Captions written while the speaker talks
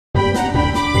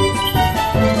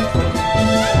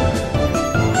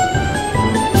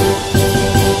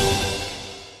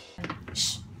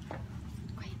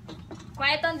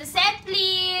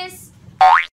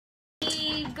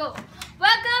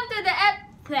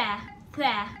Welcome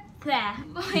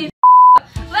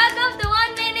to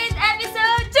 1 Minute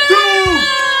episode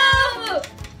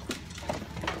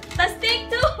 2! Tas take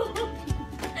 2!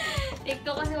 Take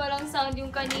 2 kasi walang sound yung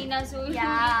kanina, so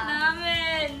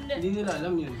namin. Hindi nila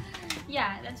alam yun.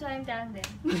 Yeah, that's what I'm telling them.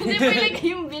 Hindi pa ilagay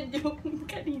yung video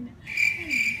kanina.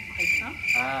 Okay,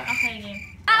 huh? Okay, game.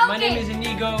 Okay. My name is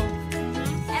Inigo.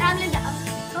 And I'm Lynda.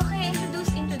 Okay, introduce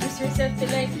yourself to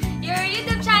like your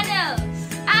YouTube channel.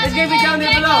 Let's give it down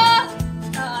there below.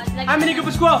 I'm Inigo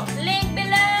Pascual. Link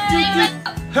below.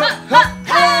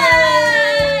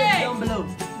 Hey! Down below.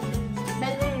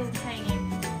 Okay, game.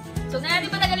 So, na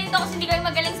di ba nagalito kasi hindi kayo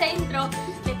magaling sa intro?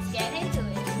 Let's get into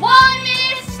it. 1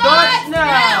 minute starts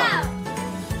now!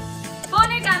 Phone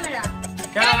or camera?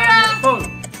 Camera.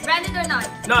 Phone. Branded or not?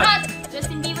 Not.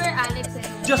 Justin Bieber, Alex,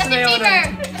 Justin Bieber.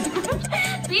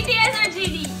 BTS or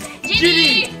GD?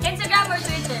 GD. Instagram or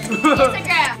Twitter?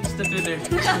 Instagram. It's the Twitter.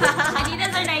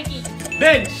 Adidas or Nike?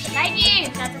 Bench.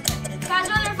 Nike. That's accepted.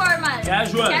 Casual or formal?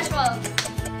 Casual. Casual.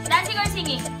 Dancing or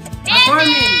singing?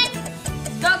 Performing.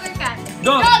 Dog or cat?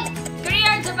 Dog.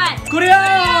 Korea or Japan? Korea.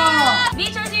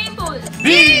 Beach or swimming pool?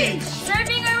 Beach.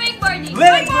 Surfing or wakeboarding?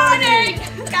 Wakeboarding.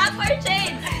 Cap or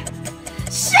chains?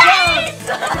 Shades!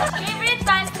 Favorite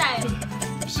pastime?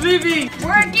 Sleeping.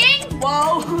 Working?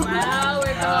 Wow! Wow,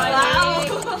 we're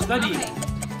Study. Okay.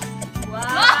 Wow!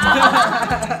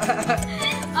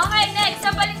 Okay, next.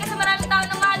 Sampalin ka sa maraming tao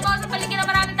ng mahal mo. Sampalin ka ng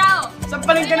maraming tao.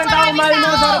 Sampalin ka ng tao, mahal mo,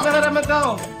 sa harap na harap ng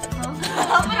tao.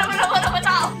 Maraming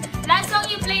tao. Last song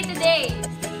you played today.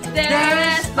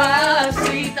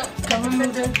 Despacito. Come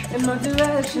and move in my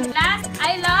direction. Last,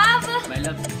 I love. My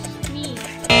love.